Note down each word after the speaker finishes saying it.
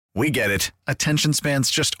We get it. Attention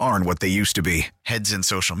spans just aren't what they used to be. Heads in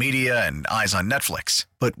social media and eyes on Netflix.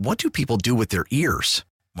 But what do people do with their ears?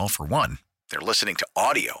 Well, for one, they're listening to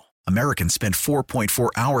audio. Americans spend 4.4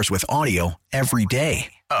 hours with audio every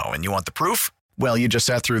day. Oh, and you want the proof? Well, you just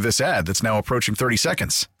sat through this ad that's now approaching 30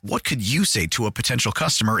 seconds. What could you say to a potential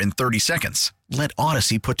customer in 30 seconds? Let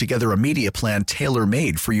Odyssey put together a media plan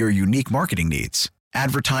tailor-made for your unique marketing needs.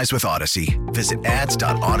 Advertise with Odyssey. Visit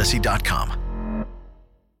ads.odyssey.com.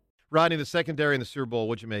 Rodney, the secondary in the Super Bowl,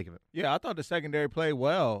 what'd you make of it? Yeah, I thought the secondary played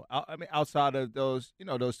well. I mean, outside of those,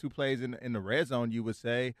 those two plays in the red zone, you would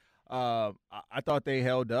say, I thought they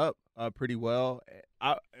held up pretty well.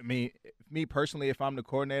 I mean, me personally, if I'm the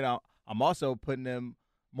coordinator, I'm also putting them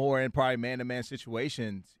more in probably man-to-man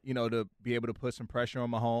situations, to be able to put some pressure on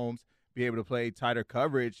Mahomes, be able to play tighter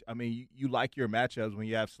coverage. I mean, you like your matchups when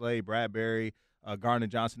you have Slay, Bradbury, Gardner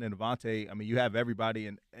Johnson, and Devontae. I mean, you have everybody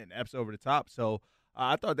and Epps over the top. So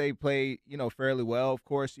I thought they played, fairly well. Of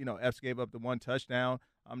course, Epps gave up the one touchdown.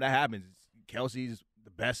 That happens. Kelsey's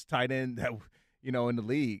the best tight end that in the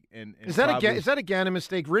league. And is that again a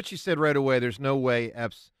mistake? Richie said right away, there's no way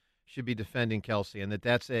Epps should be defending Kelsey, and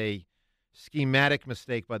that's a schematic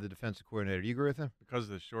mistake by the defensive coordinator. Do you agree with him? Because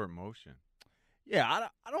of the short motion. Yeah,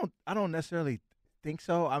 I don't necessarily think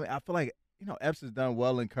so. I mean, I feel like Epps has done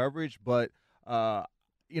well in coverage, but I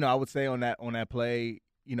would say on that play,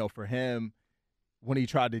 for him, when he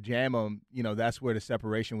tried to jam him, that's where the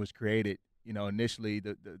separation was created. Initially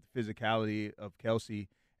the physicality of Kelsey,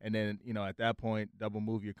 and then, at that point, double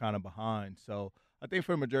move, you're kind of behind. So I think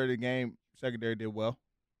for the majority of the game, secondary did well.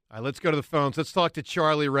 All right, let's go to the phones. Let's talk to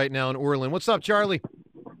Charlie right now in Orland. What's up, Charlie?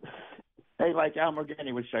 Hey, like Al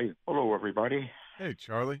Morgani would say, hello, everybody. Hey,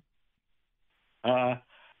 Charlie. 2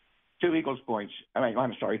 Eagles points.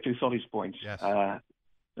 I'm sorry, 2 Phillies points. Yes. The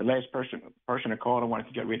last person who called and wanted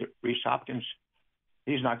to get rid of Reese Hopkins,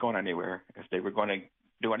 he's not going anywhere. If they were going to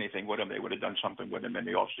do anything with him, they would have done something with him in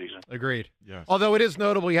the offseason. Agreed. Yes. Although it is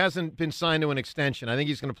notable he hasn't been signed to an extension. I think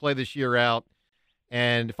he's going to play this year out.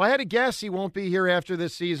 And if I had to guess, he won't be here after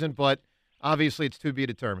this season, but obviously it's to be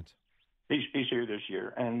determined. He's here this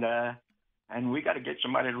year. And we got to get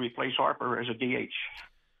somebody to replace Harper as a DH.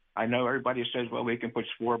 I know everybody says, well, we can put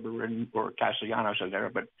Schwarber or Castellanos in there,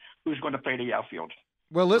 but who's going to play the outfield?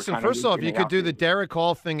 Well, listen, first off, you could do the Derek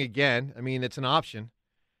Hall thing again. I mean, it's an option.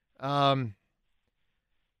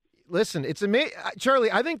 Listen, it's amazing. Charlie,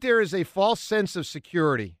 I think there is a false sense of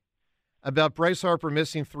security about Bryce Harper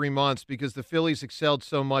missing 3 months because the Phillies excelled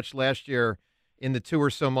so much last year in the 2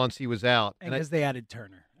 or so months he was out. And because they added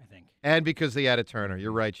Turner, I think. And because they added Turner.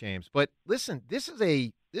 You're right, James. But listen, this is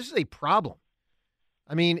a problem.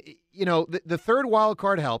 I mean, the third wild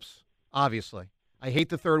card helps, obviously. I hate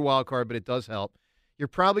the third wild card, but it does help. You're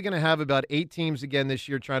probably going to have about 8 teams again this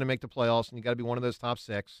year trying to make the playoffs, and you got to be one of those top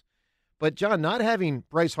 6. But, John, not having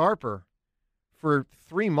Bryce Harper for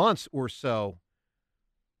 3 months or so,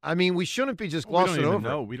 I mean, we shouldn't be just glossing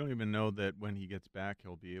over. We don't even know that when he gets back,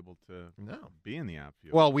 he'll be able to be in the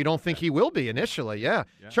outfield. Well, we don't think he will be initially. Yeah.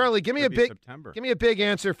 Charlie, give me a big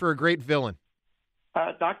answer for a great villain.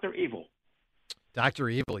 Dr. Evil. Dr.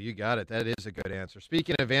 Evil, you got it. That is a good answer.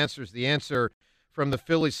 Speaking of answers, the answer from the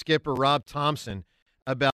Phillies skipper Rob Thompson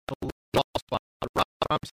about the leadoff spot. Rob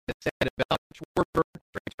Thompson said about Schwarber,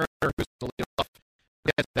 Trey Turner, who's the leadoff.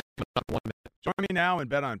 That's coming up in 1 minute. Join me now and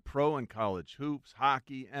bet on pro and college hoops,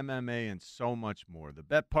 hockey, MMA, and so much more. The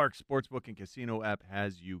BetParx Sportsbook and Casino app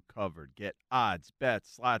has you covered. Get odds,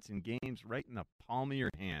 bets, slots, and games right in the palm of your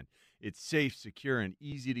hand. It's safe, secure, and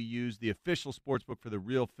easy to use. The official sportsbook for the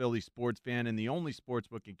real Philly sports fan and the only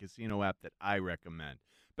sportsbook and casino app that I recommend.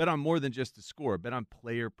 Bet on more than just the score. Bet on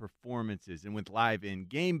player performances. And with live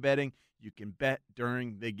in-game betting, you can bet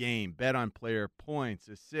during the game. Bet on player points,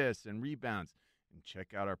 assists, and rebounds. And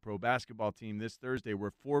check out our pro basketball team this Thursday. We're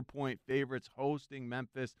 4-point favorites hosting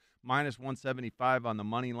Memphis, minus 175 on the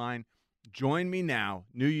money line. Join me now.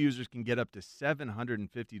 New users can get up to $750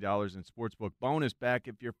 in Sportsbook bonus back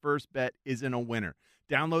if your first bet isn't a winner.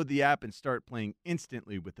 Download the app and start playing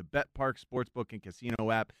instantly with the BetParx Sportsbook and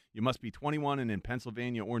Casino app. You must be 21 and in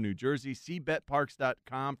Pennsylvania or New Jersey. See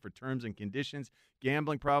BetParx.com for terms and conditions.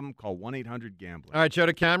 Gambling problem? Call 1-800-GAMBLER. All right, Joe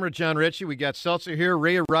DeCamara, John Ritchie. We got Seltzer here,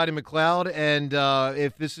 Ray, Roddy McLeod. And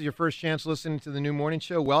if this is your first chance listening to the new morning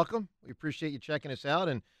show, welcome. We appreciate you checking us out.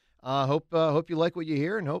 And hope you like what you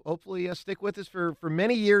hear, and hopefully stick with us for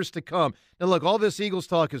many years to come. Now, look, all this Eagles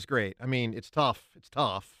talk is great. I mean, it's tough. It's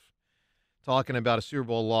tough talking about a Super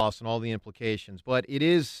Bowl loss and all the implications. But it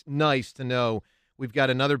is nice to know we've got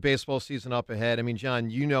another baseball season up ahead. I mean, John,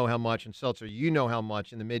 you know how much, and Seltzer, you know how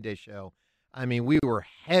much in the midday show. I mean, we were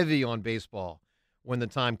heavy on baseball when the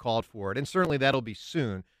time called for it, and certainly that'll be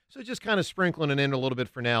soon. So just kind of sprinkling it in a little bit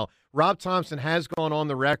for now. Rob Thompson has gone on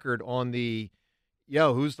the record on the,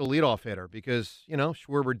 who's the leadoff hitter? Because,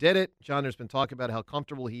 Schwarber did it. John, there's been talk about how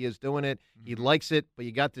comfortable he is doing it. He likes it, but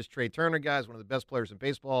you got this Trey Turner guy, who's one of the best players in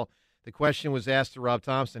baseball. The question was asked to Rob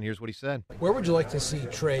Thompson. Here's what he said. Where would you like to see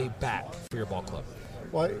Trey back for your ball club?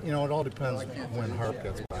 Well, it all depends when Harp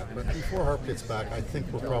gets back. But before Harp gets back, I think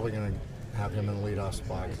we're probably going to have him in the leadoff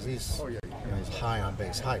spot because he's high on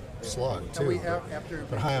base, high slug too,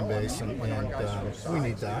 but high on base, and we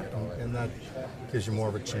need that, and that gives you more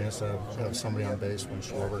of a chance to have somebody on base when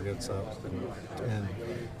Schwarber gets up,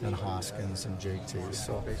 and Hoskins and JT.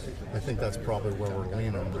 So I think that's probably where we're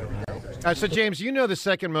leaning right now. All right, so James, the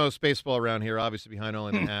second most baseball around here, obviously behind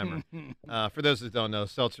only the Hammer. For those that don't know,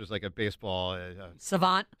 Seltzer's like a baseball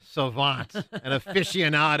savant, an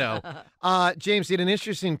aficionado. James, he had an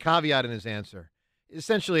interesting caveat in his answer.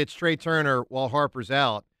 Essentially, it's Trey Turner while Harper's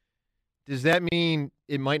out. Does that mean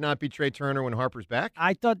it might not be Trey Turner when Harper's back?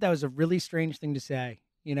 I thought that was a really strange thing to say.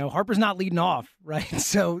 Harper's not leading off, right?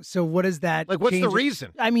 So what is that? Like, what's the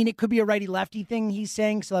reason? I mean, it could be a righty-lefty thing he's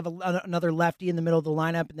saying. So he'll have another lefty in the middle of the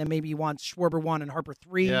lineup, and then maybe he wants Schwarber 1 and Harper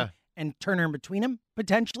 3 and Turner in between him,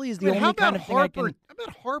 potentially, is the only kind of thing I can... How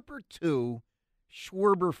about Harper 2,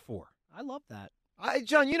 Schwarber 4? I love that.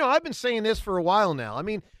 John, I've been saying this for a while now. I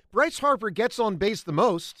mean, Bryce Harper gets on base the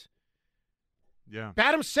most. Yeah.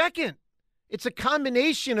 Bat him second. It's a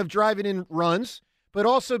combination of driving in runs, but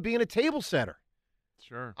also being a table setter.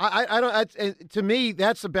 Sure. I don't. To me,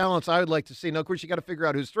 that's the balance I would like to see. Now, of course, you got to figure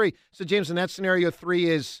out who's 3. So, James, in that scenario, 3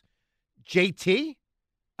 is JT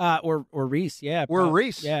or Reese, yeah, or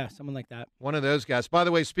Reese, yeah, someone like that. One of those guys. By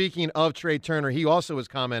the way, speaking of Trey Turner, he also has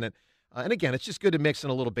commented. And again, it's just good to mix in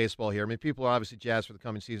a little baseball here. I mean, people are obviously jazzed for the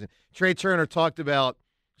coming season. Trey Turner talked about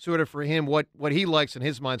sort of for him what he likes in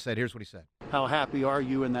his mindset. Here's what he said. How happy are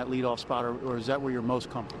you in that leadoff spot, or is that where you're most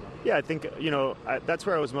comfortable? Yeah, I think, that's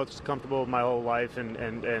where I was most comfortable my whole life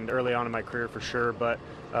and early on in my career for sure. But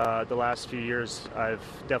the last few years, I've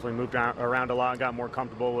definitely moved around a lot and got more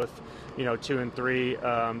comfortable with, 2 and 3.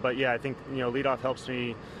 But, yeah, I think, leadoff helps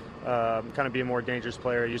me kind of be a more dangerous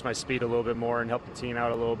player, use my speed a little bit more and help the team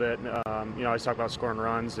out a little bit. I always talk about scoring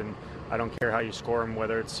runs, and I don't care how you score them,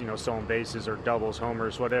 whether it's, stolen bases or doubles,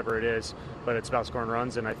 homers, whatever it is, but it's about scoring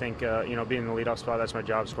runs. And I think, being in the leadoff spot, that's my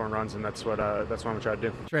job, scoring runs, and that's what I'm going to try to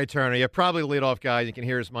do. Trey Turner, yeah, probably leadoff guy. You can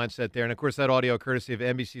hear his mindset there. And, of course, that audio courtesy of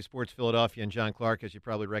NBC Sports Philadelphia and John Clark, as you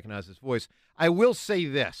probably recognize his voice. I will say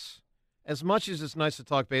this. As much as it's nice to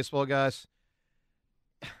talk baseball, guys,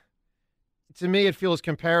 to me, it feels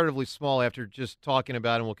comparatively small after just talking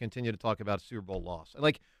about, and we'll continue to talk about, a Super Bowl loss.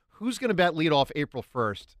 Like, who's going to bat leadoff April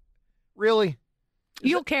 1st? Really?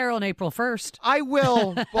 You'll care on April 1st. I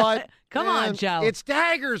will, but come on, Joe. It's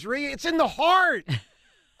daggers, Rhea. It's in the heart.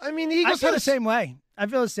 I mean, the Eagles I feel the same way. I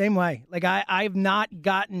feel the same way. Like, I've not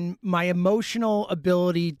gotten my emotional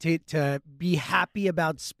ability to be happy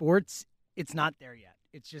about sports. It's not there yet.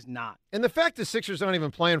 It's just not. And the fact the Sixers aren't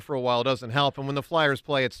even playing for a while doesn't help. And when the Flyers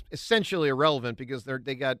play, it's essentially irrelevant because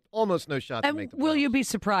they got almost no shot to make the playoffs. Will you be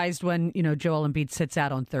surprised when, Joel Embiid sits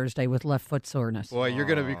out on Thursday with left foot soreness? Boy, you're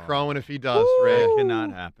going to be crowing if he does, Ray. It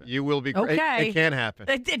cannot happen. You will be. Okay. It can happen.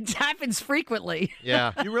 It happens frequently.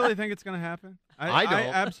 Yeah. You really think it's going to happen? I don't. I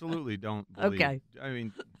absolutely don't believe. Okay. I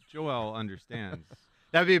mean, Joel understands.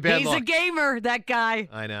 That'd be a bad luck. He's a gamer, that guy.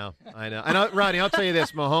 I know. And Rodney, I'll tell you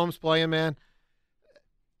this. Mahomes playing, man.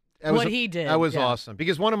 He did. That was awesome.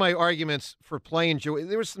 Because one of my arguments for playing Joel,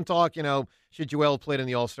 there was some talk, should Joel have played in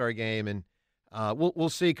the All-Star game? And we'll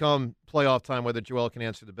see come playoff time whether Joel can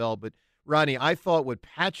answer the bell. But, Rodney, I thought what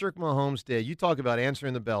Patrick Mahomes did, you talk about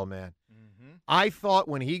answering the bell, man. Mm-hmm. I thought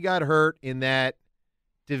when he got hurt in that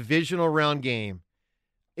divisional round game,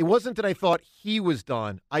 it wasn't that I thought he was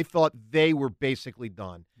done. I thought they were basically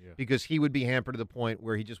done because he would be hampered to the point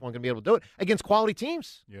where he just wasn't going to be able to do it against quality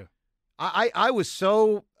teams. Yeah. I was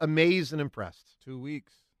so amazed and impressed. 2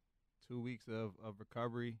 weeks. 2 weeks of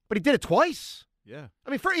recovery. But he did it twice. Yeah.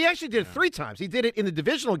 I mean, he actually did it 3 times. He did it in the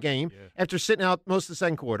divisional game after sitting out most of the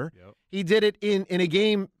second quarter. Yep. He did it in a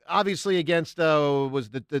game, obviously, against was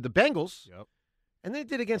the Bengals. Yep. And then he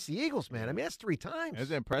did it against the Eagles, man. I mean, that's 3 times.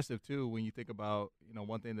 It's impressive, too, when you think about,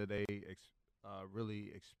 one thing that they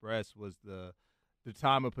really expressed was the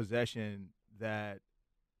time of possession that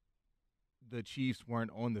the Chiefs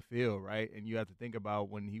weren't on the field, right? And you have to think about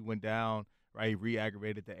when he went down, right, he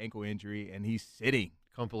re-aggravated the ankle injury, and he's sitting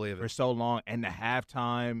for so long. And the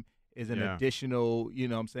halftime is an additional,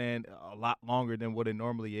 a lot longer than what it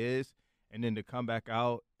normally is. And then to come back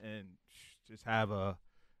out and just have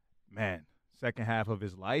second half of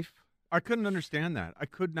his life, I couldn't understand that. I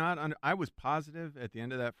could not. I was positive at the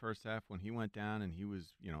end of that first half when he went down and he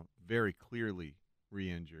was, very clearly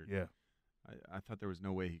re-injured. Yeah. I thought there was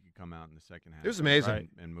no way he could come out in the second half. It was amazing.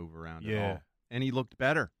 And move around at all. And he looked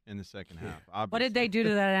better in the second half, obviously. What did they do to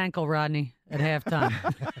that ankle, Rodney, at halftime?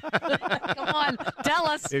 Come on, tell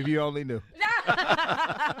us. If you only knew.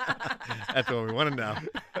 That's what we want to know.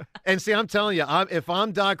 And see, I'm telling you, if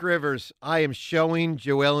I'm Doc Rivers, I am showing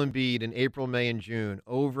Joel Embiid in April, May, and June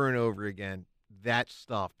over and over again that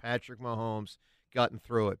stuff. Patrick Mahomes gotten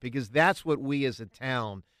through it because that's what we as a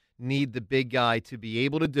town need the big guy to be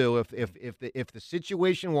able to do. If the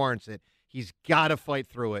situation warrants it, he's got to fight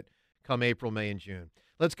through it come April, May, and June.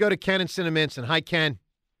 Let's go to Ken in Cinnaminson. Hi, Ken.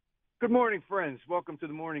 Good morning, friends. Welcome to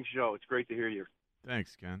the morning show. It's great to hear you.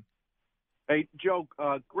 Thanks, Ken. Hey, Joe,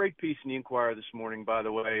 great piece in the Inquirer this morning, by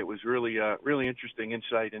the way. It was really interesting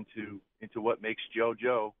insight into what makes Joe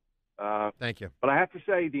Joe. Thank you. But I have to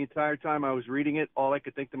say, the entire time I was reading it, all I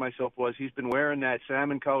could think to myself was, he's been wearing that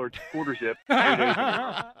salmon-colored quarter zip.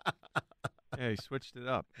 Yeah, he switched it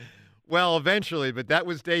up. Well, eventually, but that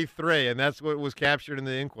was day 3, and that's what was captured in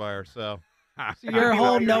the Inquirer. So you're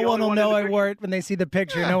home. No one will know I wore it when they see the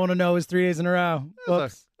picture. Yeah. No one will know it was 3 days in a row.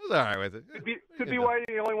 Whoops. I was all right with it. Could be why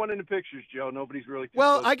you're the only one in the pictures, Joe. Nobody's really.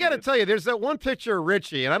 Well, I got to tell you, there's that one picture of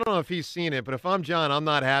Richie, and I don't know if he's seen it, but if I'm John, I'm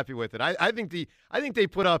not happy with it. I think they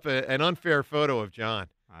put up an unfair photo of John.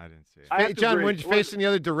 I didn't see it. John, when you're facing the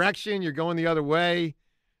other direction, you're going the other way.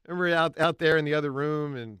 Remember out there in the other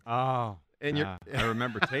room, and I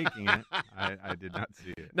remember taking it. I did not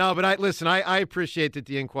see it. No, but I appreciate that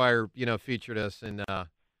the Inquirer, featured us, and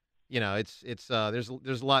it's there's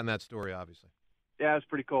a lot in that story, obviously. Yeah, it's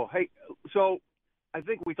pretty cool. Hey, so I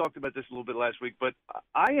think we talked about this a little bit last week, but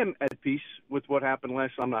I am at peace with what happened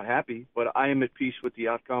last. I'm not happy, but I am at peace with the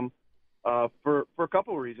outcome for a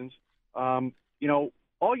couple of reasons. All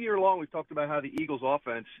year long we've talked about how the Eagles'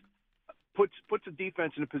 offense puts a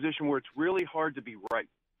defense in a position where it's really hard to be right.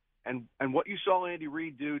 And what you saw Andy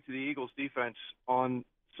Reid do to the Eagles' defense on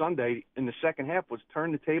Sunday in the second half was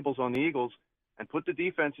turn the tables on the Eagles and put the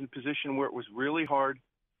defense in a position where it was really hard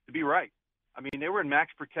to be right. I mean, they were in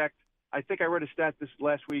max protect. I think I read a stat this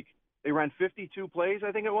last week. They ran 52 plays,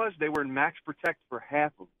 I think it was. They were in max protect for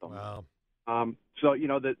half of them. Wow. So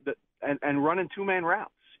and running 2-man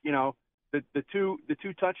routes. The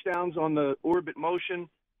two touchdowns on the orbit motion.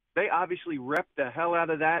 They obviously repped the hell out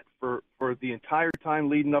of that for the entire time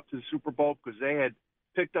leading up to the Super Bowl because they had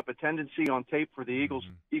picked up a tendency on tape for the Eagles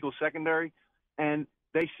secondary, and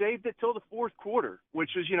they saved it till the fourth quarter,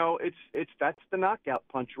 which is that's the knockout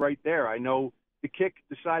punch right there. I know the kick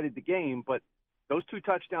decided the game, but those two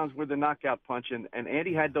touchdowns were the knockout punch, and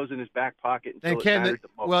Andy had those in his back pocket until and Ken, it mattered the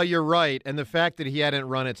most. Well, you're right, and the fact that he hadn't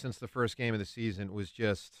run it since the first game of the season was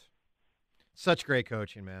just such great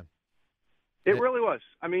coaching, man. It really was.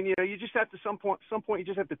 I mean, you just have to some point you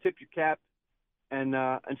just have to tip your cap and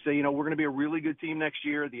say, we're going to be a really good team next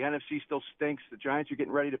year. The NFC still stinks. The Giants are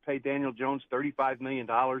getting ready to pay Daniel Jones $35 million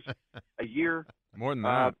a year. More than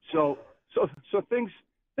that. So things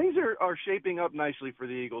are shaping up nicely for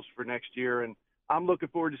the Eagles for next year, and I'm looking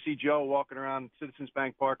forward to see Joe walking around Citizens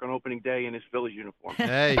Bank Park on opening day in his Phillies uniform.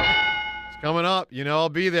 Hey, it's coming up. I'll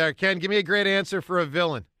be there. Ken, give me a great answer for a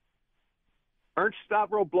villain. Ernst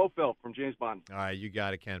Stavro Blofeld from James Bond. All right, you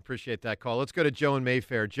got it, Ken. Appreciate that call. Let's go to Joe in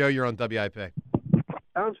Mayfair. Joe, you're on WIP.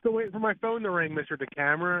 I'm still waiting for my phone to ring, Mr.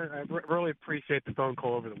 DeCamera. I really appreciate the phone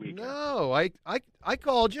call over the weekend. No, I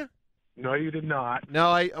called you. No, you did not. No,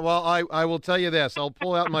 I will tell you this. I'll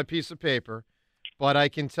pull out my piece of paper, but I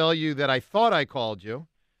can tell you that I thought I called you,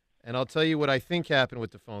 and I'll tell you what I think happened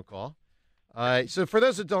with the phone call. So for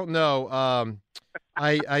those that don't know,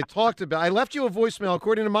 I left you a voicemail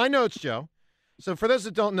according to my notes, Joe. So for those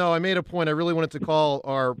that don't know, I made a point. I really wanted to call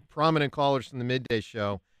our prominent callers from the midday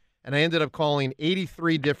show, and I ended up calling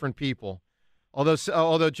 83 different people.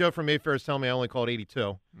 Although Joe from Mayfair is telling me I only called 82.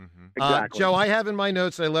 Mm-hmm. Exactly. Joe, I have in my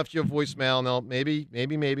notes I left you a voicemail. Now maybe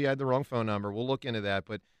I had the wrong phone number. We'll look into that,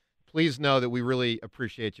 but please know that we really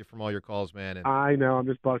appreciate you from all your calls, man. And I know. I'm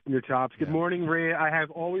just busting your chops. Good morning, Rhea. I have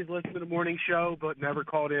always listened to the morning show, but never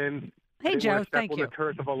called in. Hey, Joe, thank you. The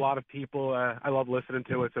turf of a lot of people. I love listening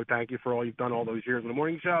to it, so thank you for all you've done all those years in the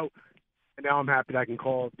morning show. And now I'm happy that I can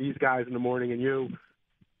call these guys in the morning and you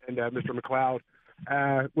and Mr. McLeod.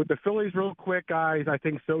 With the Phillies, real quick, guys, I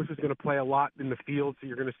think Sosa's going to play a lot in the field, so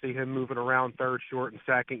you're going to see him moving around third, short, and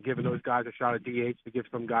second, giving those guys a shot at DH to give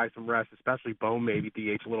some guys some rest, especially Bone maybe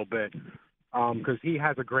DH a little bit, because he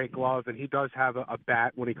has a great glove, and he does have a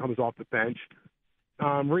bat when he comes off the bench.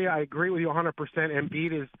 Rhea, I agree with you 100%.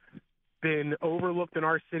 Embiid has been overlooked in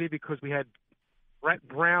our city because we had Brett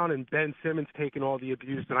Brown and Ben Simmons taking all the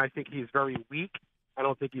abuse, and I think he's very weak. I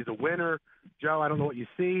don't think he's a winner. Joe, I don't know what you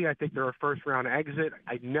see. I think they're a first-round exit.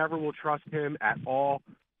 I never will trust him at all.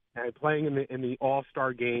 And playing in the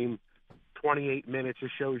All-Star game, 28 minutes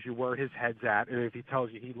just shows you where his head's at. And if he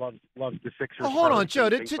tells you he loves the Sixers. Well, hold on, Joe.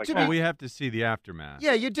 We have to see the aftermath.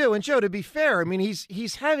 Yeah, you do. And Joe, to be fair, I mean,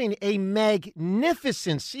 he's having a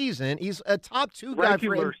magnificent season. He's a top 2 guy for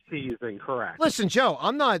regular season, correct? Listen, Joe,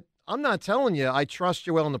 I'm not telling you I trust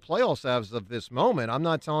Joel in the playoffs as of this moment. I'm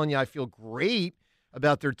not telling you I feel great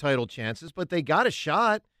about their title chances, but they got a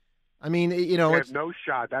shot. I mean, they have no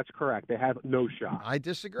shot. That's correct. They have no shot. I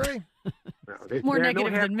disagree. More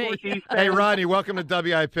negative than me. Hey, Rodney, welcome to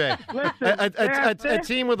WIP. Listen, a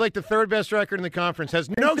team with like the 3rd best record in the conference has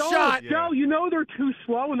no shot. Joe, you know they're too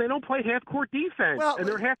slow and they don't play half-court defense. and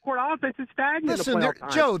their half-court offense is stagnant. Listen,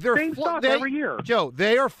 Joe, they're same stuff every year. Joe,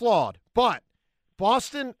 they are flawed, but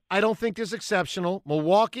Boston, I don't think is exceptional.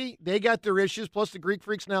 Milwaukee, they got their issues. Plus, the Greek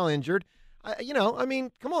Freak's now injured. I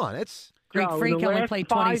mean, come on, it's Greek Freak only played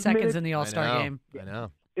 20 seconds in the All-Star game. I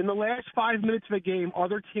know. In the last 5 minutes of a game,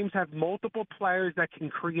 other teams have multiple players that can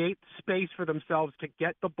create space for themselves to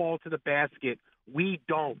get the ball to the basket. We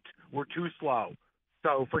don't. We're too slow.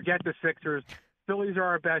 So forget the Sixers. Phillies are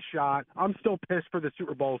our best shot. I'm still pissed for the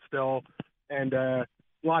Super Bowl still, and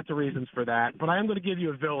lots of reasons for that. But I am going to give you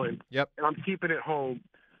a villain, and I'm keeping it home,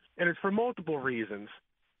 and it's for multiple reasons.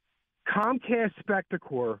 Comcast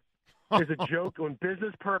Spectacor is a joke on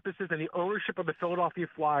business purposes and the ownership of the Philadelphia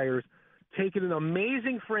Flyers, taking an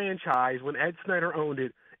amazing franchise when Ed Snyder owned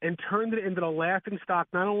it and turned it into the laughingstock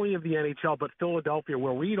not only of the NHL but Philadelphia,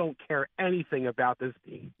 where we don't care anything about this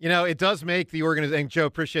team. You know, it does make the organization, Joe,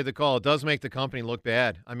 appreciate the call, it does make the company look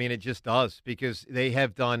bad. I mean, it just does, because they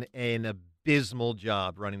have done an abysmal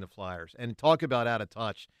job running the Flyers. And talk about out of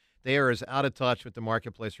touch. They are as out of touch with the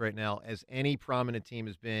marketplace right now as any prominent team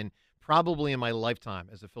has been probably in my lifetime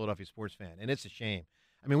as a Philadelphia sports fan, and it's a shame.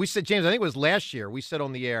 I mean, we said, James, I think it was last year, we said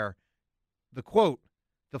on the air, the quote,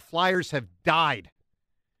 the Flyers have died.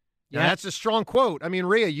 Yeah, that's a strong quote. I mean,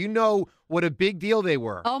 Rhea, you know what a big deal they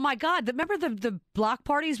were. Oh, my God. Remember the block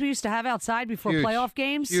parties we used to have outside before playoff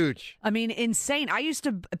games? Huge. I mean, insane. I used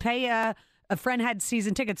to pay a friend had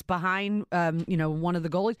season tickets behind, one of the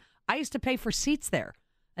goalies. I used to pay for seats there,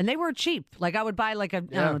 and they were cheap. Like, I would buy like a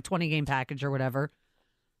 20-game package or whatever.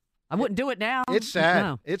 I wouldn't do it now. It's sad.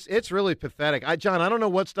 No. It's really pathetic. John, I don't know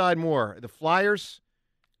what's died more. The Flyers,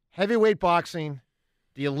 heavyweight boxing,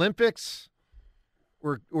 the Olympics,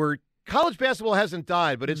 or college basketball hasn't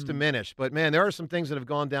died, but it's diminished. But, man, there are some things that have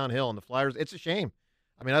gone downhill, and the Flyers, it's a shame.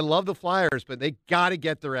 I mean, I love the Flyers, but they got to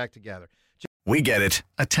get their act together. We get it.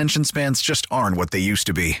 Attention spans just aren't what they used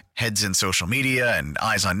to be. Heads in social media and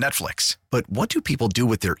eyes on Netflix. But what do people do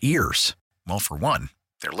with their ears? Well, for one,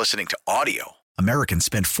 they're listening to audio. Americans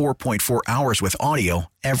spend 4.4 hours with audio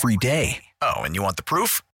every day. Oh, and you want the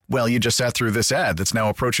proof? Well, you just sat through this ad that's now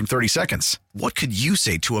approaching 30 seconds. What could you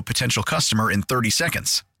say to a potential customer in 30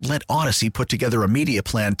 seconds? Let Odyssey put together a media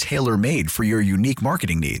plan tailor-made for your unique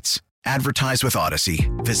marketing needs. Advertise with Odyssey.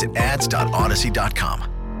 Visit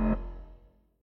ads.odyssey.com.